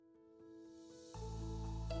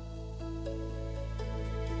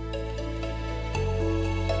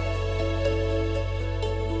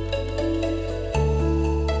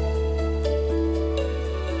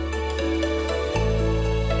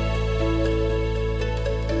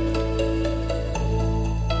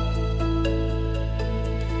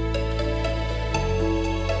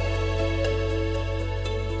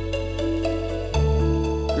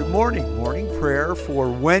for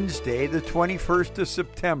Wednesday, the 21st of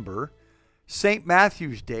September. St.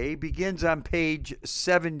 Matthew's Day begins on page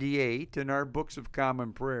 78 in our Books of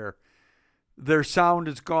Common Prayer. Their sound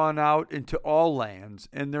has gone out into all lands,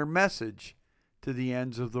 and their message to the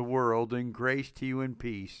ends of the world, and grace to you and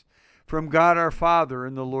peace from God our Father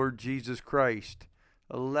and the Lord Jesus Christ.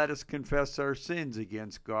 Let us confess our sins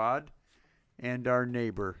against God and our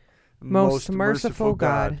neighbor. Most merciful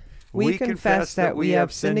God, we confess that we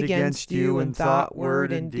have sinned against you in thought,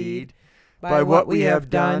 word, and deed, by what we have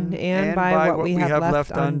done and by what we have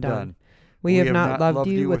left undone. We have not loved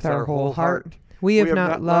you with our whole heart. We have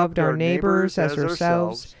not loved our neighbors as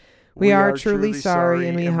ourselves. We are truly sorry,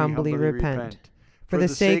 and we humbly repent. For the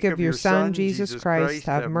sake of your Son, Jesus Christ,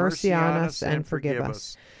 have mercy on us and forgive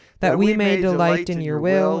us, that we may delight in your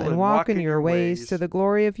will and walk in your ways to the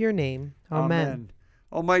glory of your name. Amen.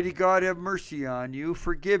 Almighty God, have mercy on you,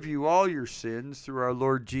 forgive you all your sins through our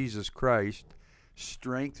Lord Jesus Christ,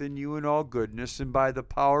 strengthen you in all goodness, and by the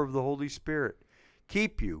power of the Holy Spirit,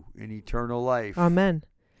 keep you in eternal life. Amen.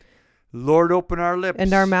 Lord, open our lips,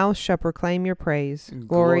 and our mouths shall proclaim your praise.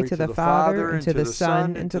 Glory to the Father, and to the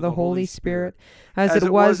Son, and to the Holy Spirit, as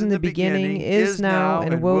it was in the beginning, is now,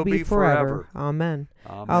 and will be forever. Amen.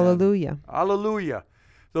 Alleluia. Alleluia.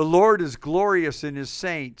 The Lord is glorious in his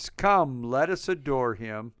saints. Come, let us adore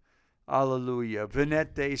him. Alleluia.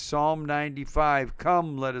 Venite, Psalm 95.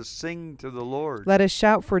 Come, let us sing to the Lord. Let us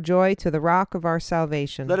shout for joy to the rock of our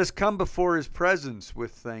salvation. Let us come before his presence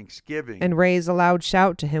with thanksgiving, and raise a loud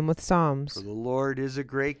shout to him with psalms. For the Lord is a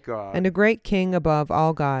great God, and a great King above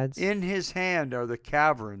all gods. In his hand are the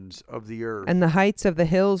caverns of the earth, and the heights of the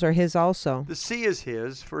hills are his also. The sea is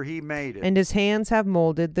his, for he made it, and his hands have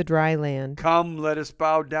molded the dry land. Come, let us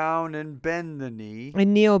bow down and bend the knee,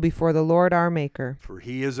 and kneel before the Lord our Maker. For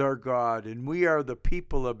he is our God, and we are the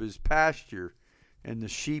people of his pasture and the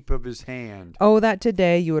sheep of his hand. Oh, that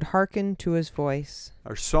today you would hearken to his voice.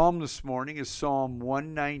 Our psalm this morning is Psalm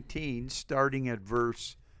 119, starting at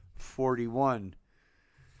verse 41.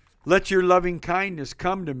 Let your loving kindness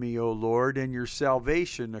come to me, O Lord, and your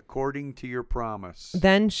salvation according to your promise.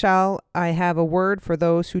 Then shall I have a word for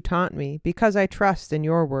those who taunt me, because I trust in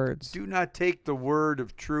your words. Do not take the word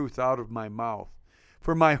of truth out of my mouth,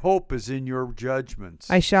 for my hope is in your judgments.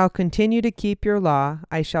 I shall continue to keep your law.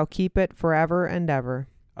 I shall keep it forever and ever.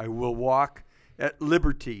 I will walk at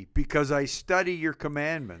liberty, because I study your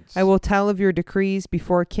commandments. I will tell of your decrees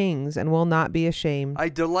before kings, and will not be ashamed. I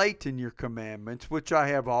delight in your commandments, which I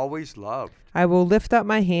have always loved. I will lift up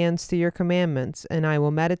my hands to your commandments, and I will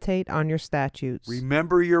meditate on your statutes.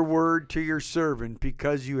 Remember your word to your servant,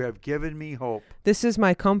 because you have given me hope. This is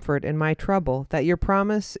my comfort in my trouble, that your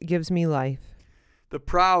promise gives me life. The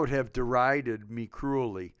proud have derided me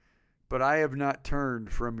cruelly, but I have not turned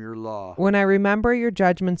from your law. When I remember your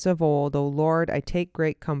judgments of old, O Lord, I take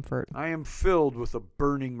great comfort. I am filled with a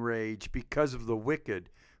burning rage because of the wicked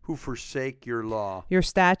who forsake your law. Your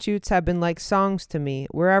statutes have been like songs to me,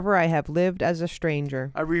 wherever I have lived as a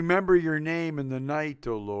stranger. I remember your name in the night,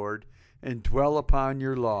 O Lord, and dwell upon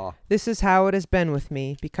your law. This is how it has been with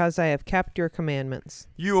me, because I have kept your commandments.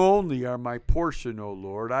 You only are my portion, O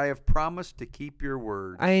Lord. I have promised to keep your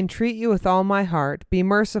word. I entreat you with all my heart, be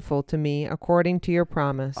merciful to me according to your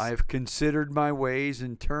promise. I have considered my ways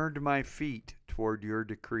and turned my feet toward your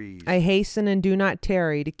decrees. I hasten and do not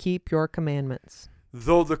tarry to keep your commandments.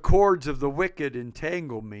 Though the cords of the wicked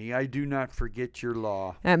entangle me, I do not forget your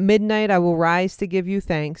law. At midnight I will rise to give you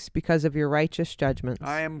thanks because of your righteous judgments.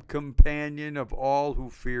 I am companion of all who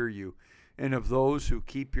fear you, and of those who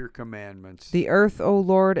keep your commandments. The earth, O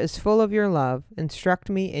Lord, is full of your love. Instruct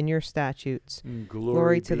me in your statutes.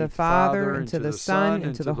 Glory to the Father, and to the Son,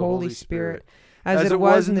 and to the Holy Spirit, as it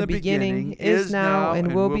was in the beginning, is now,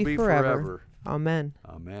 and will be forever. Amen.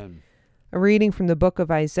 Amen. A reading from the book of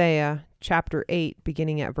Isaiah, chapter 8,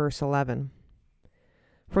 beginning at verse 11.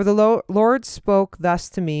 For the Lord spoke thus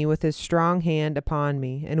to me with his strong hand upon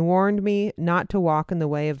me, and warned me not to walk in the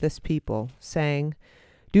way of this people, saying,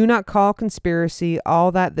 Do not call conspiracy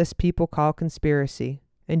all that this people call conspiracy,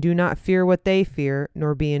 and do not fear what they fear,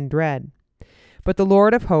 nor be in dread. But the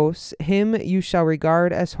Lord of hosts, him you shall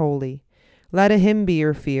regard as holy. Let him be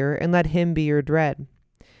your fear, and let him be your dread.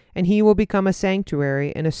 And he will become a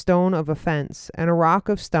sanctuary and a stone of offense and a rock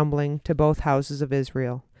of stumbling to both houses of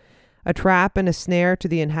Israel, a trap and a snare to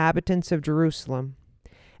the inhabitants of Jerusalem.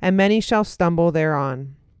 And many shall stumble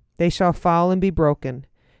thereon. They shall fall and be broken.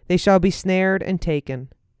 They shall be snared and taken.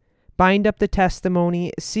 Bind up the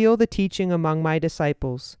testimony, seal the teaching among my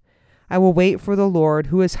disciples. I will wait for the Lord,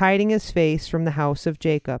 who is hiding his face from the house of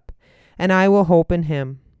Jacob, and I will hope in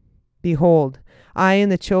him. Behold, I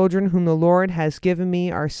and the children whom the Lord has given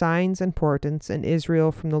me are signs and portents in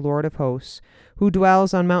Israel from the Lord of hosts, who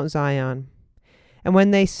dwells on Mount Zion. And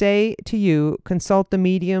when they say to you, consult the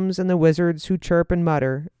mediums and the wizards who chirp and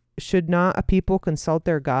mutter, should not a people consult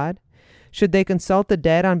their God? Should they consult the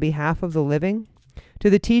dead on behalf of the living? To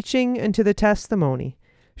the teaching and to the testimony.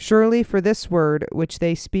 Surely for this word which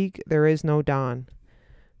they speak there is no dawn.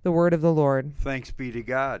 The word of the Lord. Thanks be to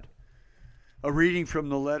God. A reading from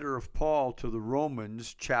the letter of Paul to the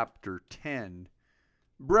Romans, chapter 10.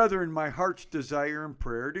 Brethren, my heart's desire and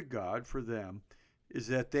prayer to God for them is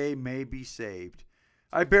that they may be saved.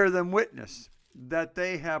 I bear them witness that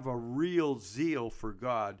they have a real zeal for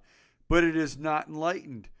God, but it is not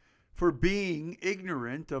enlightened. For being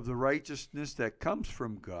ignorant of the righteousness that comes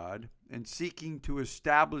from God, and seeking to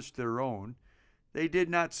establish their own, they did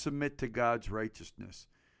not submit to God's righteousness.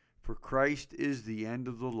 For Christ is the end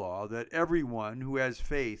of the law, that everyone who has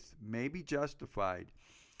faith may be justified.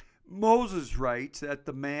 Moses writes that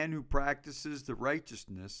the man who practices the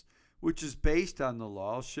righteousness which is based on the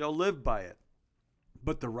law shall live by it.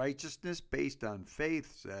 But the righteousness based on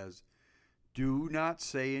faith says, do not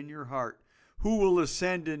say in your heart, who will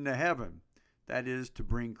ascend into heaven? That is, to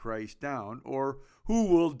bring Christ down. Or who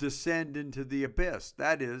will descend into the abyss?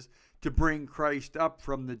 That is, to bring Christ up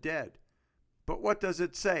from the dead. But what does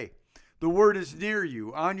it say? The word is near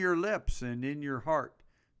you, on your lips and in your heart.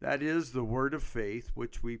 That is the word of faith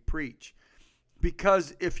which we preach.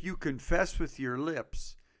 Because if you confess with your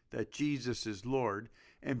lips that Jesus is Lord,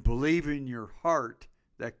 and believe in your heart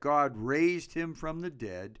that God raised him from the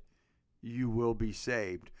dead, you will be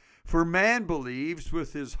saved. For man believes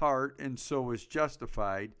with his heart, and so is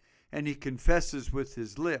justified, and he confesses with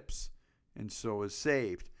his lips, and so is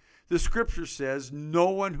saved. The scripture says,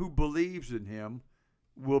 no one who believes in him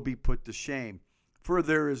will be put to shame. For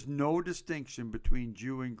there is no distinction between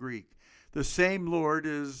Jew and Greek. The same Lord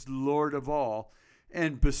is Lord of all,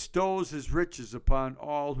 and bestows his riches upon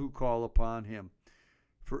all who call upon him.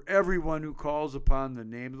 For everyone who calls upon the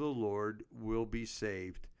name of the Lord will be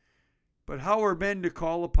saved. But how are men to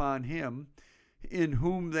call upon him in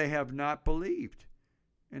whom they have not believed?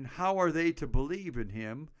 And how are they to believe in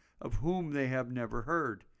him of whom they have never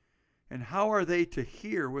heard? And how are they to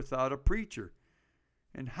hear without a preacher?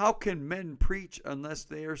 And how can men preach unless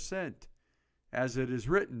they are sent? As it is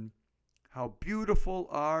written, how beautiful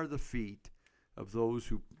are the feet of those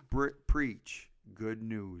who preach good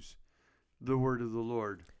news. The word of the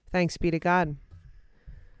Lord. Thanks be to God.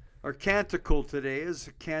 Our canticle today is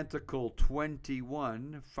Canticle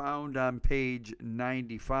 21, found on page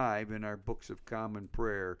 95 in our Books of Common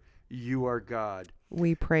Prayer. You are God.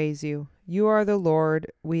 We praise you. You are the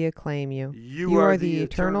Lord. We acclaim you. You are the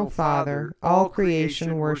eternal Father. All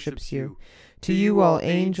creation worships you. To you all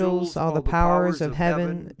angels, all the powers of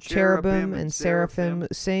heaven, cherubim and seraphim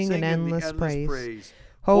sing an endless praise.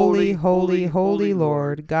 Holy, holy, holy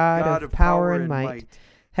Lord, God of power and might.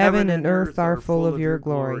 Heaven and earth are full of your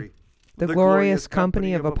glory. The glorious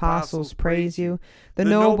company of apostles praise you. The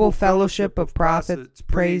noble fellowship of prophets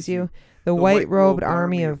praise you. The white-robed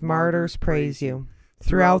army of martyrs praise you.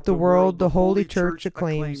 Throughout the world the Holy Church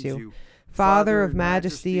acclaims you. Father of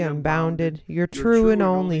majesty unbounded, your true and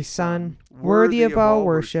only Son, worthy of all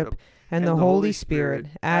worship, and the Holy Spirit,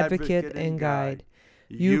 advocate and guide.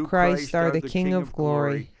 You, Christ, are the King of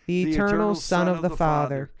glory, the eternal Son of the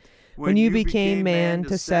Father. When you became man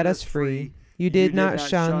to set us free, you did not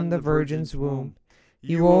shun the Virgin's womb.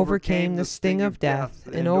 You overcame the sting of death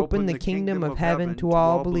and opened the kingdom of heaven to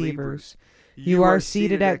all believers. You are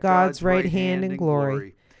seated at God's right hand in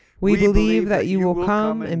glory. We believe that you will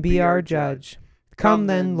come and be our judge. Come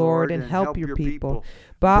then, Lord, and help your people,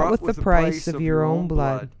 bought with the price of your own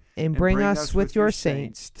blood, and bring us with your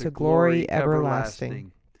saints to glory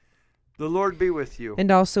everlasting. The Lord be with you.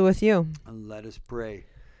 And also with you. And let us pray.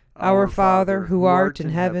 Our Father, who art in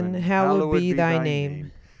heaven, hallowed be thy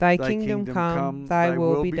name. Thy kingdom come, thy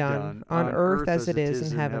will be done, on earth as it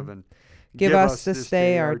is in heaven. Give us this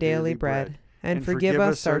day our daily bread, and forgive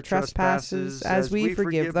us our trespasses, as we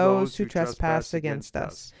forgive those who trespass against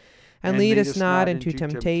us. And lead us not into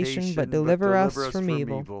temptation, but deliver us from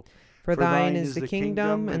evil. For thine is the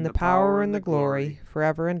kingdom, and the power, and the glory,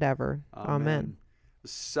 forever and ever. Amen.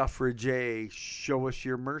 Suffrage A, show us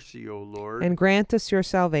your mercy, O Lord. And grant us your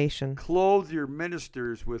salvation. Clothe your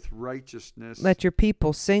ministers with righteousness. Let your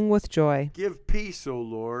people sing with joy. Give peace, O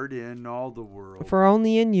Lord, in all the world. For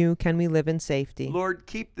only in you can we live in safety. Lord,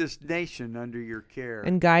 keep this nation under your care.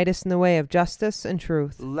 And guide us in the way of justice and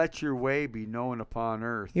truth. Let your way be known upon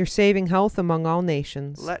earth. Your saving health among all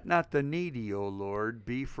nations. Let not the needy, O Lord,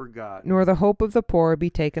 be forgotten. Nor the hope of the poor be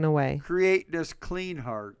taken away. Create in us clean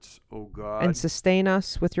hearts, O God. And sustain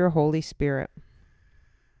us with your Holy Spirit.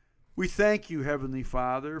 We thank you, Heavenly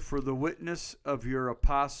Father, for the witness of your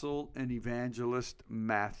apostle and evangelist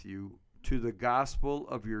Matthew to the gospel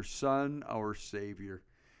of your Son, our Savior.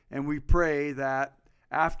 And we pray that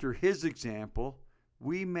after his example,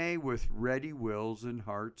 we may with ready wills and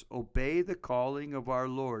hearts obey the calling of our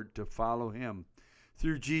Lord to follow him.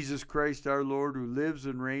 Through Jesus Christ our Lord, who lives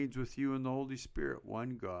and reigns with you in the Holy Spirit,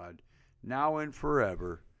 one God, now and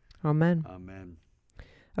forever. Amen. Amen.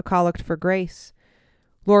 A collect for grace.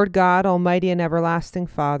 Lord God, almighty and everlasting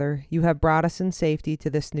Father, you have brought us in safety to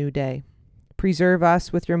this new day. Preserve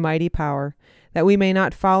us with your mighty power, that we may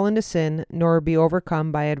not fall into sin, nor be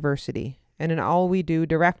overcome by adversity. And in all we do,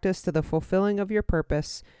 direct us to the fulfilling of your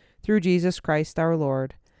purpose, through Jesus Christ our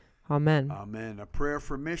Lord. Amen. Amen. A prayer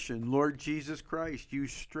for mission. Lord Jesus Christ, you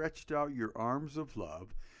stretched out your arms of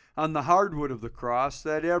love on the hardwood of the cross,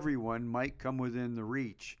 that everyone might come within the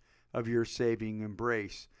reach of your saving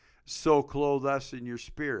embrace. So clothe us in your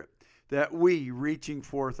Spirit, that we, reaching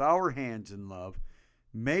forth our hands in love,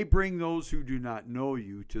 may bring those who do not know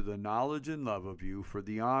you to the knowledge and love of you, for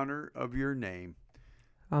the honor of your name.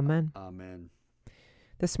 Amen. Amen.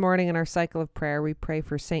 This morning in our cycle of prayer, we pray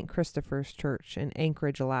for St. Christopher's Church in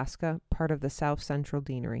Anchorage, Alaska, part of the South Central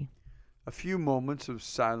Deanery. A few moments of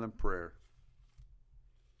silent prayer.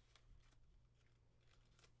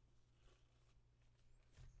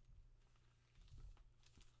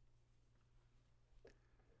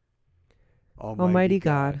 Almighty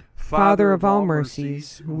God, Father of all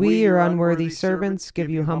mercies, we, your unworthy servants, give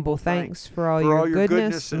you humble thanks for all your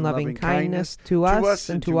goodness and loving kindness to us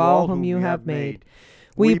and to all whom you have made.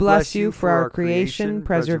 We bless you for our creation,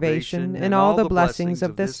 preservation, and all the blessings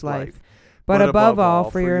of this life, but above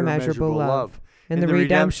all for your immeasurable love, and the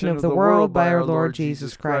redemption of the world by our Lord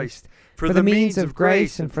Jesus Christ, for the means of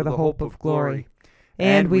grace and for the hope of glory.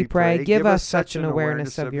 And we pray, give us such an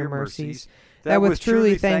awareness of your mercies, that with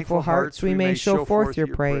truly thankful hearts we may show forth your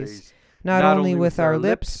praise, not only with our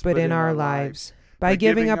lips but in our lives, by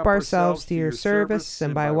giving up ourselves to your service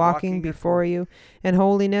and by walking before you in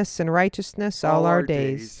holiness and righteousness all our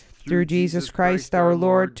days, through Jesus Christ our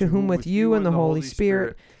Lord, to whom with you and the Holy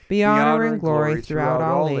Spirit be honor and glory throughout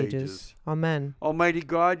all ages. Amen. Almighty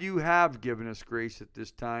God, you have given us grace at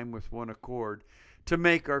this time with one accord to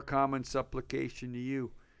make our common supplication to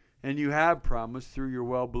you. And you have promised through your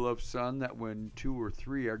well-beloved Son that when 2 or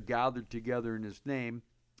 3 are gathered together in his name,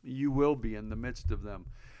 you will be in the midst of them.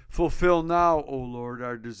 Fulfill now, O Lord,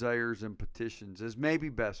 our desires and petitions, as may be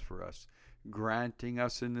best for us, granting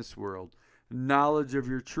us in this world knowledge of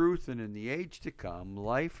your truth, and in the age to come,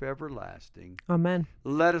 life everlasting. Amen.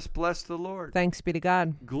 Let us bless the Lord. Thanks be to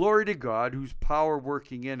God. Glory to God, whose power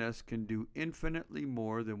working in us can do infinitely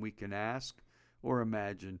more than we can ask or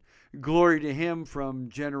imagine. Glory to him from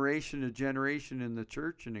generation to generation in the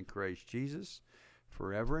church and in Christ Jesus,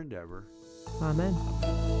 forever and ever.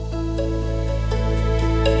 Amen.